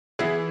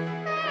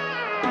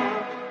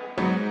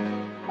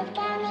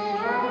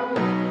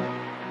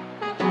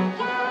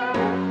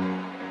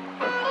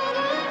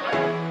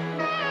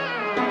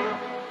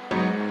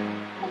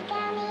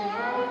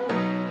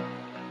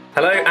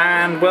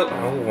and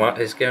what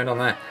is going on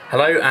there?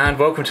 Hello and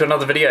welcome to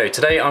another video.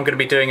 Today I'm going to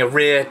be doing a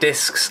rear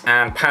discs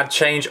and pad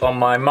change on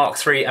my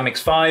Mk3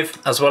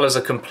 Mx5, as well as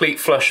a complete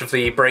flush of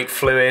the brake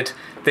fluid.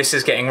 This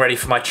is getting ready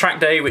for my track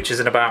day, which is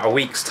in about a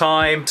week's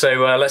time, so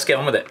let's get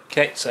on with it.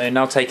 Okay, so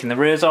now taking the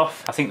rears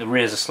off. I think the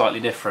rears are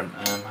slightly different.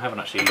 I haven't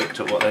actually looked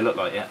at what they look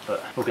like yet,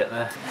 but we'll get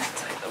there.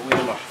 Take the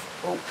wheel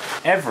off.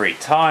 Oh. Every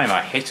time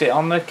I hit it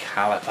on the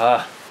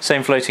caliper.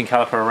 Same floating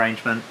caliper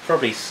arrangement,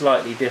 probably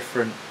slightly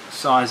different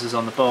sizes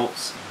on the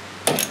bolts.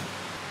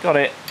 Got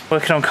it.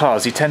 Working on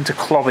cars, you tend to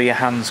clobber your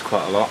hands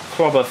quite a lot.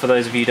 Clobber, for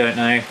those of you who don't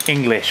know,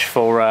 English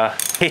for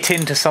hit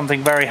into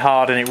something very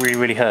hard and it really,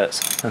 really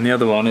hurts. And the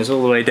other one is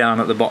all the way down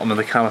at the bottom of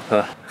the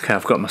caliper. Okay,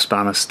 I've got my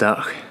spanner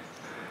stuck.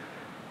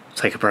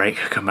 Take a break,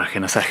 come back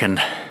in a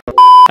second.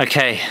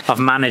 Okay, I've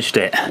managed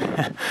it.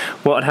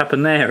 What had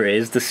happened there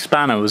is the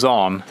spanner was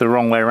on the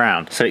wrong way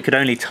around, so it could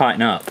only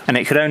tighten up, and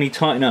it could only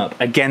tighten up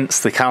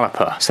against the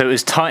caliper. So it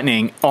was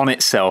tightening on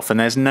itself, and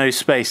there's no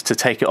space to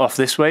take it off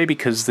this way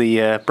because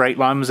the brake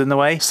line was in the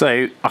way.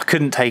 So I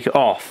couldn't take it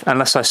off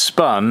unless I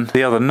spun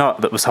the other nut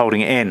that was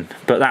holding it in,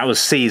 but that was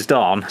seized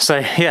on. So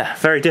yeah,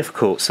 very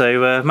difficult.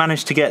 So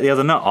managed to get the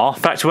other nut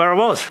off, back to where I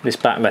was. This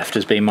back left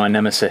has been my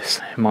nemesis.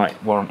 It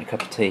might warrant a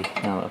cup of tea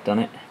now that I've done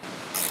it.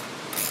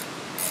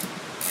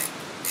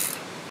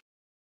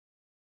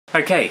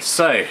 Okay,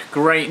 so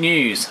great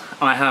news.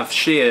 I have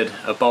sheared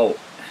a bolt.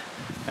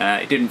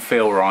 It didn't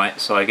feel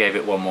right, so I gave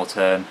it one more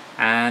turn.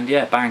 And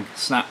yeah, bang,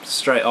 snapped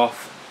straight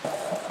off.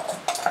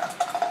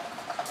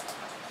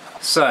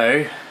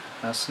 So,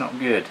 that's not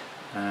good.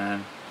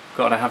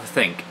 Gotta have a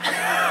think.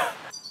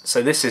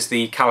 So this is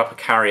the caliper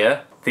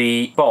carrier.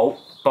 The bolt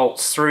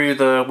bolts through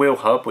the wheel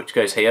hub, which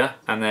goes here,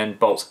 and then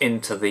bolts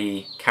into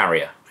the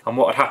carrier. And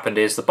what had happened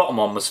is the bottom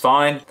one was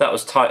fine, that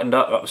was tightened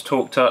up, that was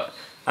torqued up,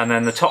 and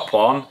then the top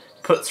one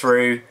put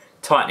through,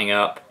 tightening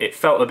up. It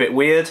felt a bit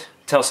weird,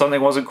 tell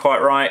something wasn't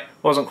quite right,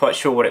 wasn't quite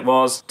sure what it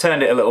was,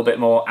 turned it a little bit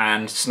more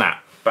and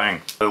snap,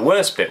 bang. The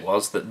worst bit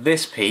was that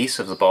this piece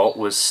of the bolt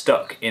was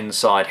stuck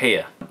inside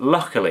here.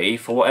 Luckily,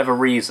 for whatever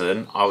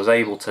reason, I was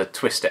able to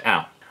twist it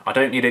out. I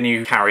don't need a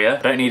new carrier,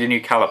 I don't need a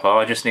new caliper,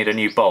 I just need a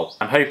new bolt.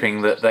 I'm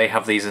hoping that they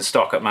have these in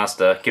stock at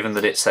Mazda, given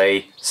that it's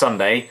a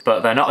Sunday,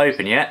 but they're not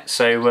open yet,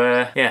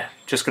 so yeah,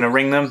 just gonna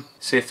ring them,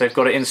 see if they've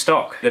got it in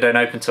stock. They don't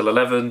open till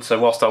 11, so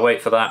whilst I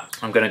wait for that,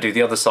 I'm gonna do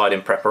the other side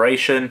in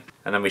preparation,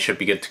 and then we should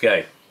be good to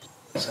go.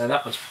 So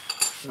that was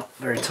not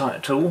very tight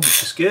at all,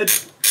 which is good.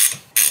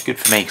 Good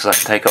for me, because I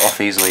can take it off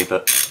easily,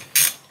 but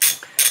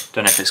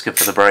don't know if it's good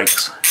for the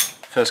brakes.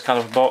 First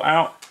caliper bolt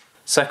out.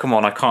 Second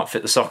one I can't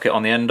fit the socket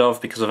on the end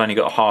of because I've only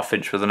got a 1/2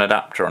 inch with an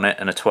adapter on it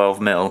and a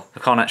 12mm. I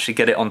can't actually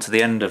get it onto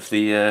the end of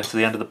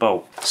the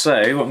bolt. So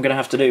what I'm going to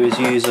have to do is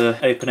use an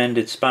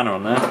open-ended spanner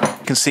on there.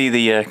 You can see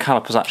the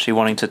caliper's actually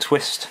wanting to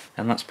twist,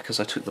 and that's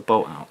because I took the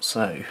bolt out.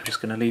 So I'm just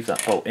going to leave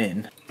that bolt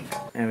in.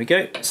 There we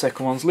go.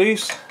 Second one's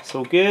loose. It's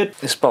all good.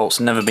 This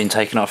bolt's never been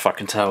taken off, I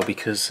can tell,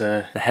 because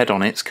the head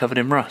on it's covered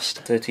in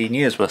rust. 13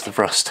 years worth of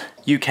rust.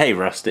 UK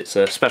rust. It's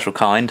a special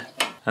kind.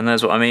 And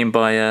there's what I mean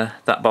by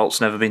that bolt's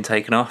never been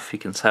taken off, you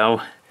can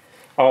tell.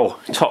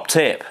 Oh, top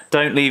tip,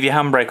 don't leave your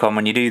handbrake on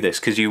when you do this,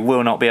 because you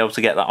will not be able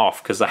to get that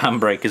off, because the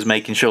handbrake is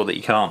making sure that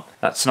you can't.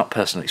 That's not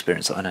personal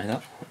experience that I know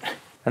that.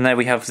 And there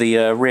we have the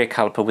rear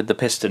caliper with the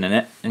piston in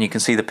it, and you can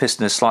see the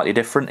piston is slightly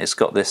different. It's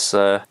got this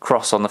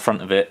cross on the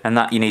front of it, and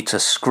that you need to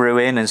screw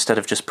in instead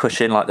of just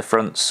push in like the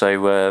front.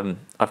 So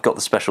I've got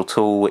the special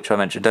tool which I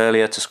mentioned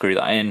earlier to screw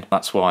that in.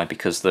 That's why,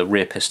 because the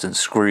rear piston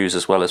screws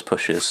as well as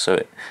pushes, so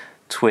it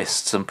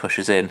twists and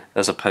pushes in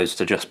as opposed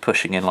to just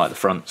pushing in like the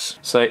fronts.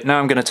 So now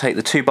I'm going to take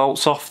the 2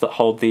 bolts off that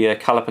hold the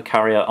caliper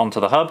carrier onto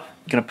the hub.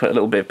 I'm going to put a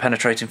little bit of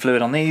penetrating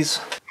fluid on these.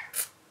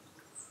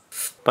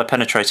 By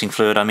penetrating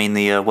fluid I mean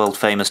the world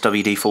famous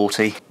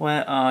WD-40.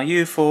 Where are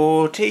you,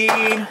 14?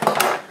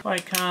 Why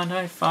can't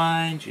I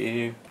find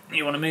you?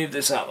 You want to move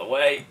this out of the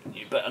way.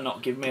 You better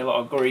not give me a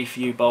lot of grief,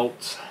 you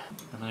bolts.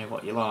 I know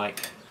what you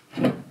like.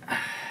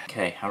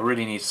 Okay, I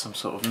really need some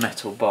sort of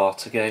metal bar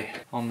to go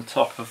on the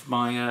top of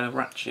my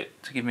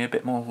ratchet to give me a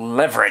bit more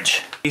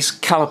leverage. These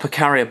caliper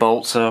carrier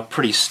bolts are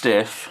pretty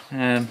stiff.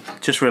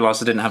 Just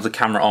realised I didn't have the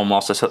camera on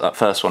whilst I took that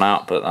first one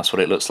out, but that's what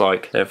it looks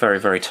like. They're very,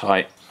 very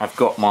tight. I've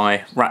got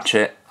my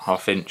ratchet,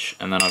 1/2 inch,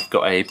 and then I've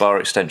got a bar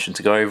extension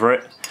to go over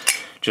it,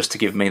 just to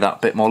give me that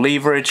bit more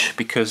leverage,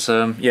 because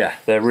yeah,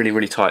 they're really,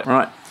 really tight.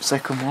 Right,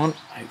 second one,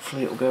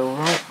 hopefully it'll go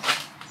alright.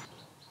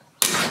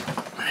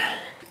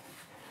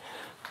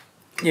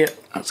 Yep,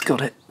 that's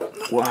got it.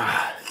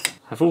 Wow.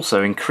 I've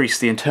also increased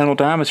the internal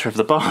diameter of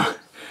the bar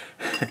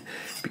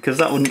because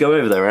that wouldn't go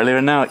over there earlier,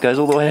 and now it goes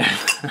all the way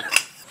over.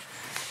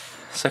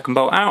 Second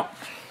bolt out.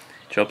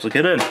 Job's a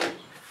good one.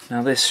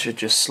 Now this should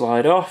just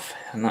slide off,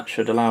 and that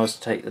should allow us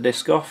to take the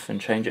disc off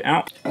and change it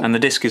out. And the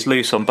disc is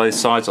loose on both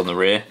sides on the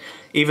rear.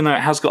 Even though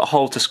it has got a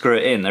hole to screw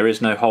it in, there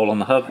is no hole on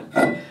the hub.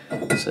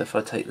 So if I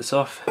take this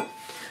off,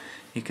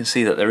 you can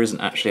see that there isn't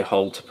actually a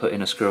hole to put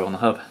in a screw on the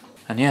hub.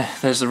 And yeah,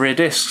 there's the rear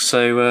disc,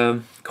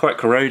 so quite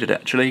corroded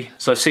actually.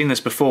 So I've seen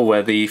this before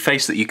where the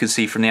face that you can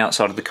see from the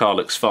outside of the car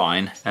looks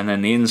fine, and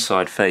then the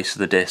inside face of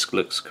the disc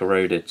looks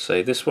corroded.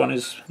 So this one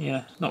is,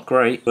 yeah, not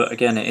great, but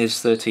again, it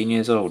is 13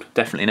 years old.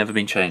 Definitely never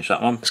been changed,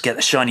 that one. Let's get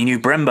the shiny new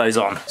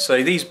Brembos on.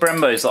 So these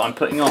Brembos that I'm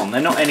putting on,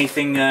 they're not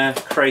anything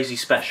crazy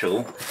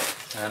special.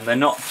 They're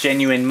not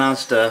genuine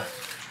Mazda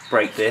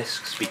brake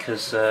discs,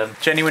 because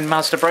genuine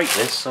Mazda brake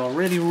discs are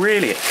really,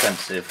 really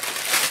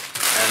expensive.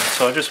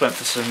 So I just went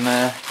for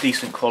some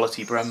decent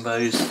quality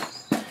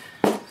Brembos,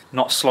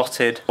 not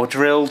slotted or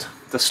drilled.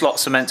 The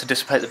slots are meant to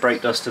dissipate the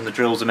brake dust and the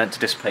drills are meant to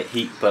dissipate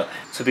heat, but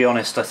to be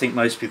honest, I think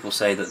most people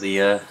say that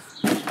the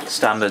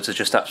standards are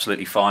just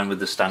absolutely fine with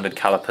the standard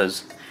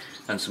calipers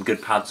and some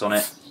good pads on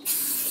it.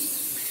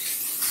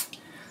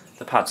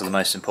 The pads are the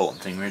most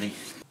important thing, really.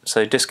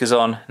 So disc is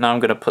on. Now I'm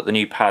going to put the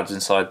new pads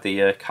inside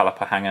the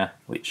caliper hanger,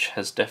 which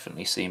has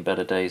definitely seen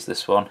better days,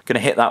 this one. Going to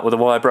hit that with a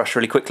wire brush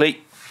really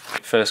quickly.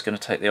 First going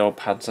to take the old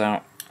pads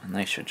out, and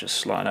they should just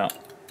slide out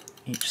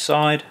each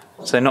side.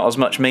 So not as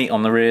much meat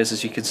on the rears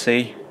as you can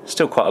see,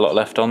 still quite a lot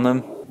left on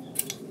them.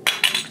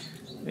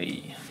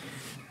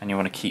 And you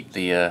want to keep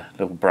the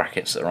little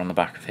brackets that are on the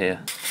back of here.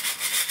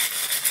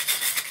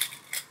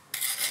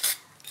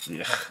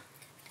 Ugh.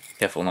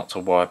 Careful not to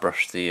wire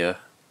brush the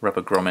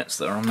rubber grommets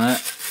that are on there.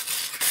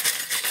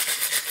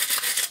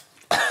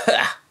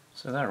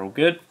 So they're all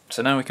good.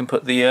 So now we can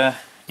put the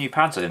new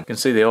pads in. You can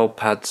see the old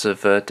pads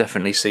have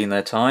definitely seen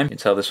their time. You can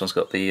tell this one's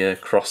got the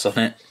cross on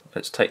it.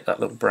 Let's take that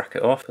little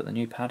bracket off, put the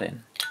new pad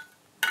in.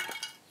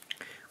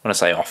 When I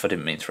say off, I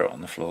didn't mean throw it on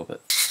the floor,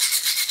 but...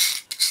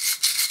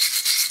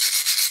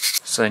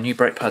 So new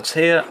brake pads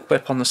here,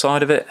 whip on the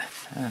side of it,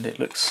 and it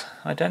looks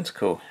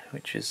identical,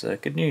 which is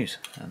good news.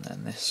 And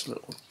then this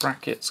little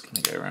bracket's going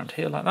to go around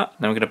here like that.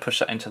 Then we're going to push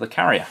that into the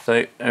carrier.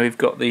 So we've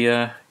got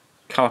the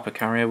caliper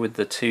carrier with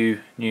the two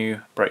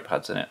new brake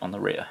pads in it on the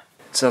rear.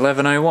 It's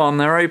 11:01,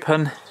 they're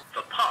open.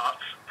 For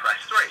parts,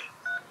 press 3.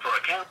 For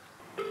account...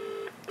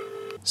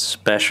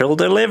 Special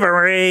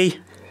delivery!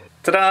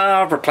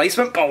 Ta-da!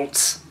 Replacement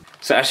bolts!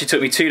 So it actually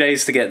took me 2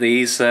 days to get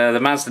these. The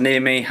Mazda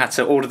near me had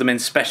to order them in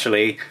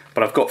specially,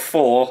 but I've got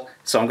 4,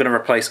 so I'm going to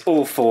replace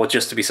all 4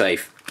 just to be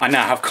safe. I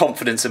now have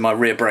confidence in my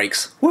rear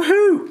brakes.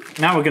 Woohoo!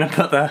 Now we're going to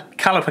put the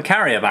caliper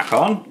carrier back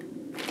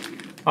on,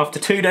 after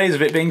 2 days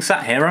of it being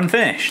sat here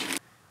unfinished.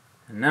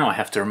 And now I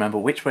have to remember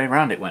which way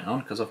round it went on,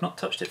 because I've not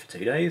touched it for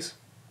 2 days.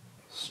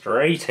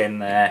 Straight in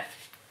there.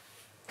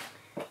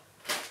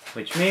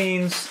 Which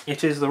means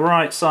it is the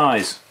right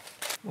size.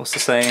 What's the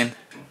saying?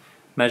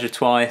 Measure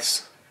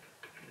twice,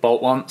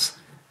 bolt once.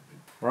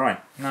 Right,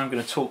 now I'm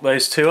going to torque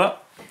those two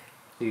up.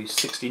 Do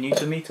 60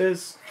 Newton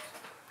meters.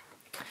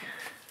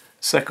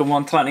 Second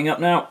one tightening up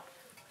now.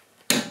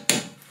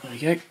 There we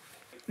go.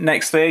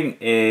 Next thing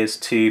is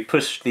to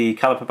push the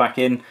caliper back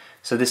in.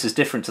 So this is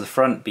different to the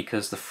front,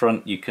 because the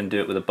front you can do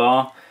it with a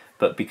bar,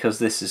 but because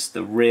this is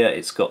the rear,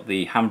 it's got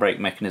the handbrake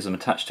mechanism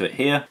attached to it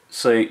here.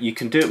 So you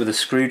can do it with a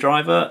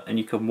screwdriver and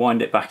you can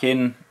wind it back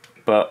in,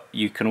 but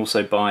you can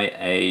also buy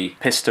a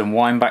piston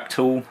wind back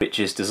tool, which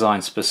is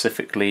designed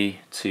specifically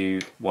to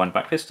wind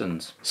back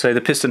pistons. So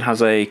the piston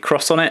has a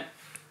cross on it,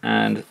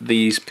 and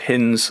these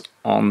pins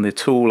on the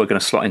tool are going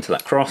to slot into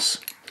that cross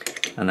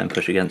and then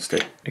push against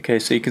it. Okay,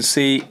 so you can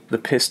see the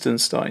piston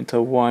starting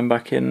to wind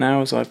back in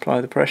now as I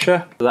apply the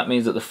pressure. So that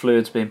means that the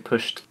fluid's being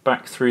pushed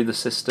back through the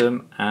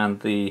system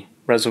and the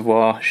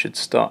reservoir should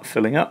start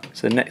filling up.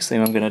 So next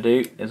thing I'm going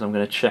to do is I'm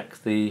going to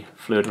check the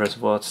fluid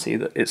reservoir to see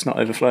that it's not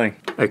overflowing.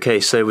 Okay,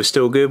 so we're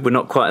still good. We're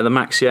not quite at the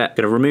max yet.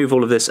 Going to remove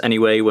all of this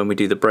anyway when we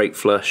do the brake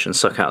flush and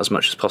suck out as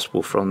much as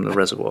possible from the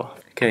reservoir.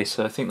 Okay,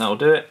 so I think that'll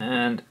do it,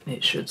 and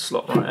it should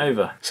slot right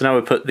over. So now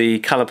we'll put the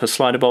caliper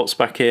slider bolts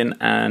back in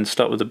and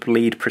start with the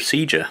bleed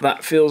procedure.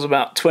 That feels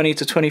about 20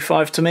 to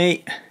 25 to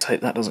me. Let's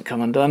hope that doesn't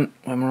come undone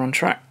when we're on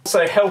track.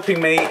 So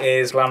helping me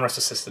is glamorous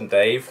assistant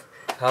Dave.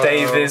 Hello.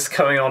 Dave is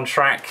coming on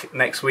track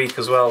next week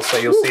as well, so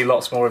you'll see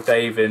lots more of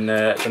Dave in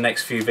the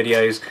next few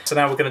videos. So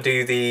now we're going to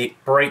do the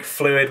brake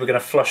fluid. We're going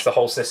to flush the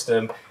whole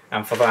system,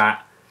 and for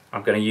that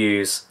I'm going to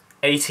use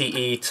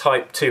ATE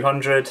Type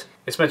 200.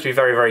 It's meant to be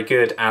very, very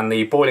good, and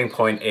the boiling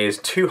point is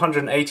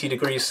 280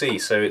 degrees C,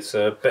 so it's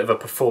a bit of a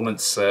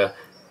performance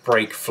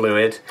brake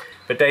fluid.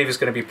 But Dave is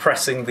going to be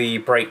pressing the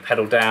brake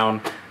pedal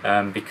down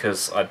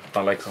because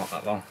my legs aren't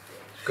that long.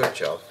 Good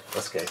job.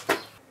 Let's go.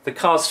 The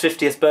car's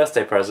 50th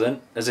birthday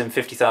present, as in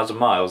 50,000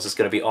 miles, is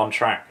going to be on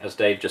track, as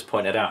Dave just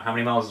pointed out. How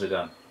many miles has it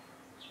done?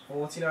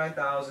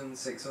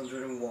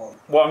 49,601.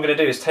 What I'm going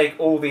to do is take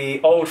all the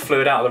old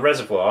fluid out of the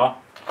reservoir.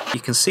 You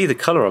can see the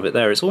colour of it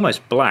there. It's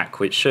almost black,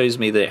 which shows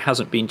me that it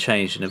hasn't been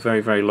changed in a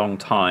very, very long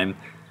time.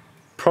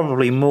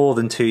 Probably more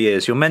than 2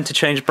 years. You're meant to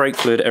change brake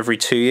fluid every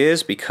 2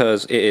 years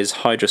because it is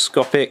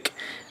hydroscopic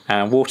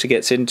and water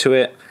gets into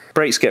it.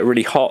 Brakes get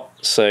really hot,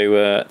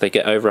 so they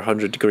get over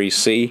 100 degrees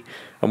C.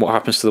 And what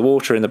happens to the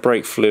water in the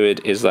brake fluid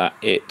is that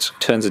it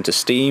turns into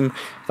steam,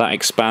 that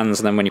expands,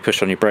 and then when you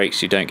push on your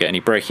brakes you don't get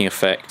any braking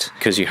effect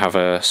because you have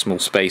a small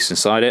space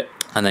inside it.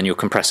 and then you're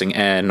compressing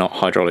air, not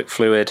hydraulic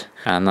fluid,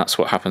 and that's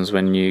what happens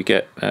when you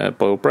get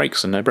boiled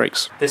brakes and no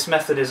brakes. This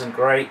method isn't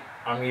great.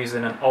 I'm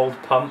using an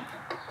old pump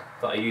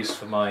that I used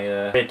for my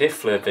rear diff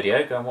fluid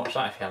video. Go and watch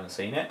that if you haven't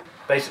seen it.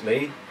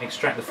 Basically,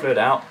 extract the fluid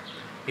out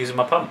using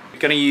my pump. We're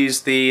going to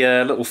use the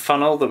little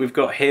funnel that we've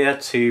got here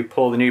to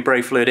pour the new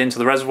brake fluid into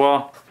the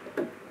reservoir.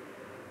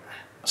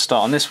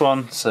 Start on this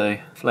one, so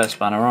flare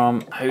spanner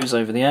arm, hose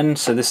over the end.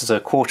 So this is a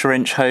 1/4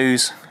 inch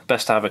hose.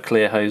 Best to have a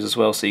clear hose as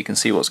well so you can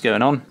see what's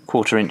going on.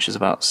 1/4 inch is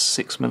about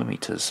 6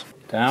 millimeters.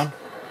 Down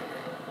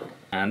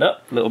and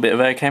up. A little bit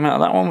of air came out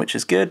of that one, which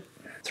is good.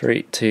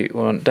 3, 2,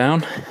 1,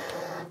 down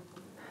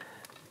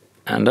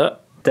and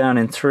up. Down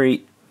in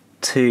 3,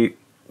 2,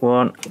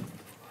 1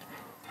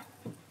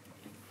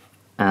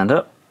 and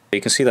up. You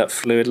can see that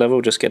fluid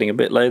level just getting a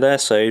bit low there,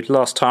 so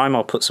last time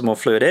I'll put some more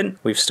fluid in.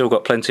 We've still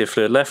got plenty of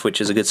fluid left,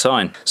 which is a good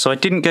sign. So I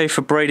didn't go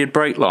for braided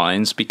brake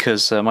lines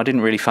because I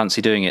didn't really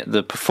fancy doing it.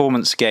 The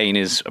performance gain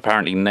is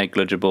apparently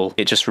negligible.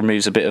 It just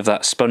removes a bit of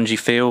that spongy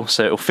feel,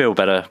 so it'll feel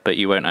better, but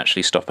you won't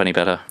actually stop any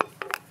better.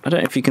 I don't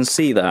know if you can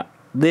see that.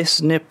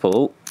 This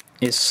nipple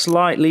is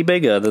slightly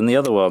bigger than the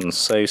other ones,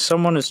 so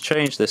someone has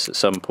changed this at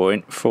some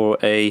point for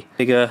a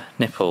bigger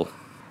nipple.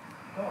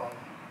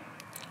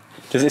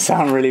 Does it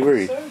sound really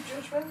rude? So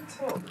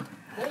judgmental.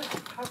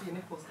 Don't have your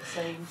nipples the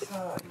same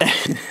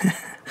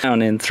size.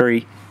 Down in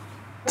 3,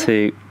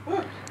 2.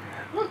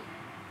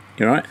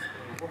 You alright?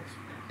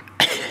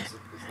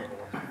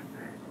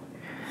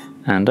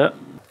 And up.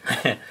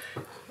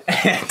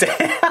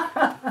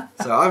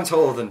 So I'm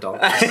taller than Dom.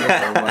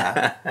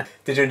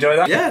 Did you enjoy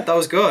that? Yeah, that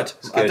was good.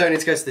 Good. I don't need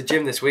to go to the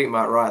gym this week.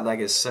 My right leg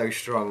is so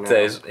strong now.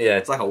 Yeah.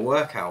 It's like a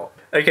workout.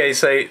 Okay,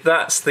 so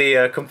that's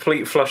the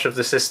complete flush of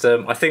the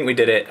system. I think we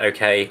did it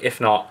okay. If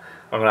not,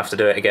 I'm going to have to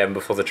do it again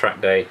before the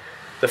track day.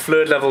 The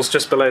fluid level's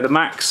just below the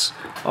max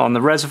on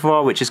the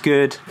reservoir, which is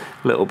good.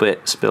 A little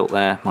bit spilt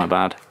there, my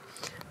bad.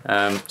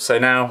 So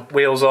now,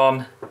 wheels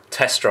on,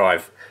 test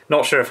drive.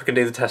 Not sure if I can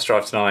do the test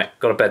drive tonight.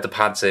 Got to bed the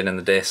pads in and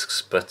the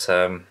discs, but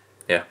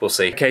yeah, we'll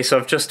see. Okay, so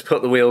I've just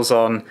put the wheels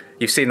on.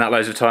 You've seen that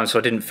loads of times, so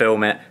I didn't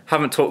film it.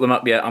 Haven't torqued them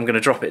up yet. I'm going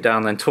to drop it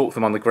down, then torque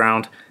them on the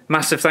ground.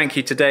 Massive thank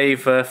you to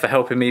Dave for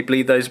helping me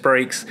bleed those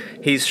brakes.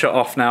 He's shut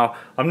off now.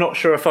 I'm not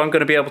sure if I'm going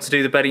to be able to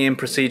do the bedding in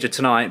procedure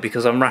tonight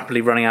because I'm rapidly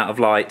running out of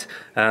light.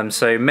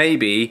 So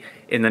maybe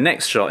in the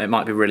next shot it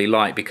might be really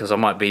light because I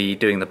might be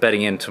doing the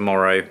bedding in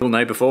tomorrow. You'll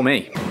know before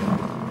me.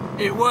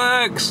 It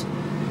works!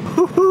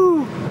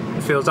 Woohoo!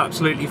 It feels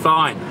absolutely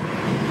fine.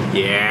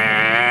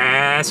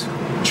 Yes!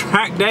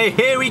 Track day,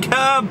 here we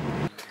come!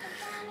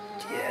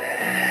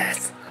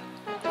 Yes!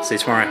 See you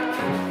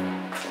tomorrow.